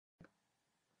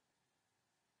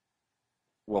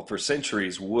Well, for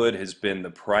centuries, wood has been the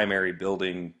primary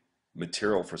building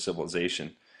material for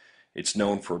civilization. It's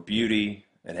known for beauty,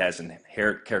 it has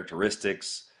inherent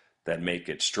characteristics that make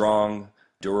it strong,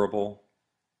 durable,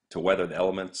 to weather the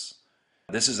elements.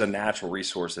 This is a natural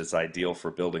resource that's ideal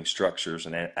for building structures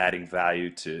and adding value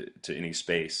to any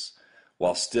space,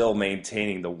 while still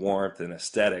maintaining the warmth and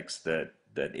aesthetics that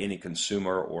any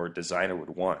consumer or designer would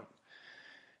want.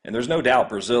 And there's no doubt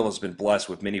Brazil has been blessed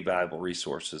with many valuable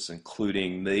resources,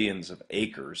 including millions of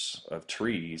acres of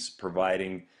trees,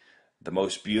 providing the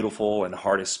most beautiful and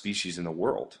hardest species in the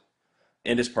world.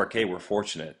 IndusParquet, we're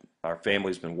fortunate. Our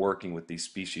family's been working with these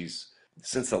species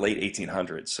since the late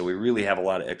 1800s, so we really have a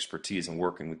lot of expertise in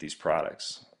working with these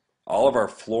products. All of our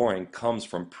flooring comes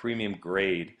from premium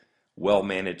grade,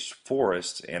 well-managed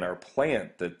forests, and our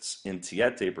plant that's in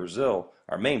Tietê, Brazil,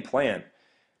 our main plant,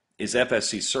 is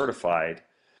FSC certified.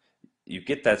 You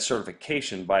get that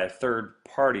certification by a third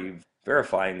party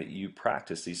verifying that you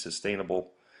practice these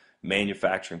sustainable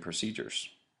manufacturing procedures.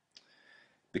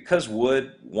 Because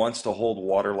wood wants to hold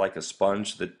water like a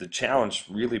sponge, the challenge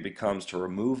really becomes to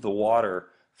remove the water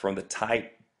from the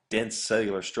tight, dense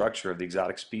cellular structure of the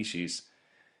exotic species,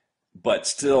 but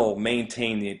still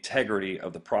maintain the integrity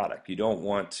of the product. You don't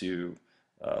want to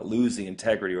lose the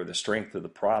integrity or the strength of the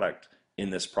product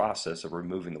in this process of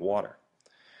removing the water.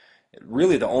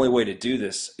 Really, the only way to do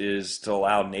this is to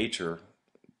allow nature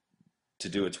to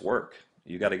do its work.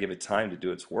 You got to give it time to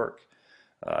do its work.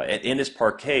 At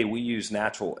IndusParquet, we use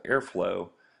natural airflow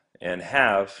and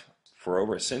have for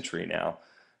over a century now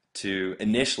to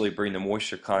initially bring the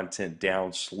moisture content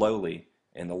down slowly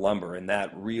in the lumber, and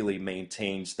that really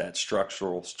maintains that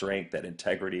structural strength, that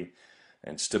integrity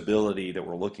and stability that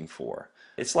we're looking for.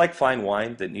 It's like fine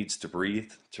wine that needs to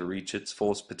breathe to reach its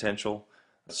fullest potential.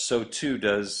 So too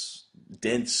does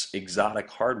dense exotic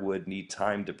hardwood need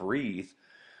time to breathe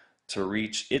to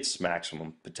reach its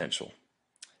maximum potential.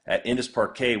 At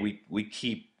IndusParquet, we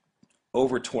keep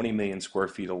over 20 million square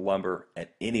feet of lumber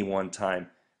at any one time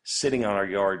sitting on our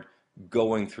yard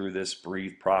going through this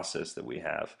breathe process that we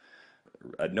have.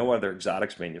 No other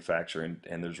exotics manufacturer,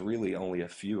 and there's really only a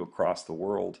few across the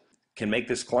world, can make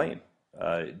this claim.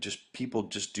 People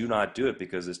just do not do it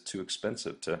because it's too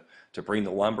expensive to bring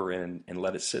the lumber in and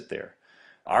let it sit there.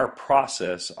 Our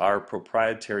process, our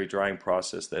proprietary drying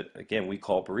process that, again, we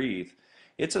call Breathe,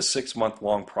 it's a 6-month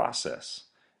long process.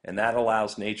 And that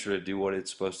allows nature to do what it's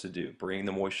supposed to do, bring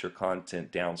the moisture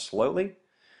content down slowly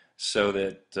so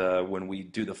that when we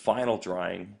do the final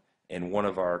drying in one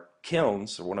of our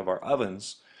kilns or one of our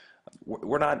ovens,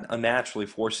 we're not unnaturally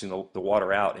forcing the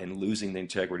water out and losing the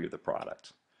integrity of the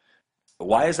product.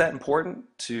 Why is that important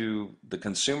to the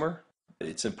consumer?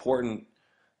 It's important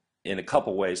in a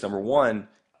couple ways. Number one,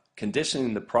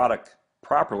 conditioning the product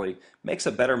properly makes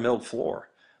a better milled floor.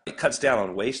 It cuts down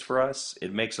on waste for us.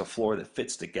 It makes a floor that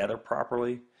fits together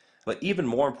properly. But even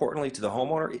more importantly to the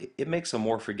homeowner, it makes a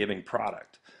more forgiving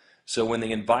product. So when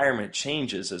the environment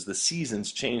changes, as the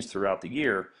seasons change throughout the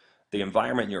year, the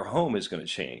environment in your home is going to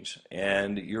change.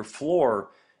 And your floor,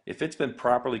 if it's been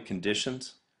properly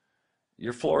conditioned,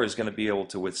 your floor is going to be able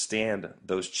to withstand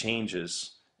those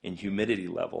changes in humidity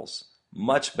levels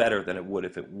much better than it would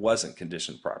if it wasn't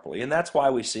conditioned properly. And that's why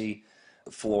we see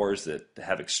floors that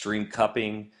have extreme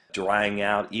cupping, drying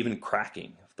out, even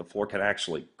cracking. The floor can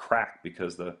actually crack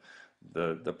because the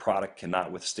product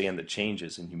cannot withstand the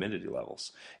changes in humidity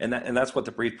levels. And that's what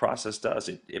the breathe process does.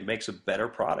 It makes a better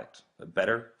product, a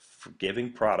better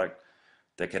forgiving product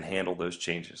that can handle those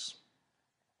changes.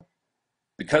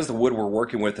 Because the wood we're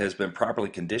working with has been properly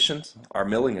conditioned, our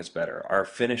milling is better. Our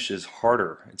finish is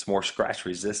harder. It's more scratch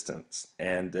resistant,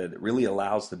 and it really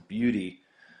allows the beauty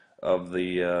of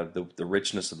the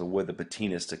richness of the wood, the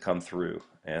patinas, to come through.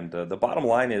 And the bottom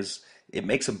line is it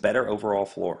makes a better overall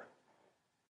floor.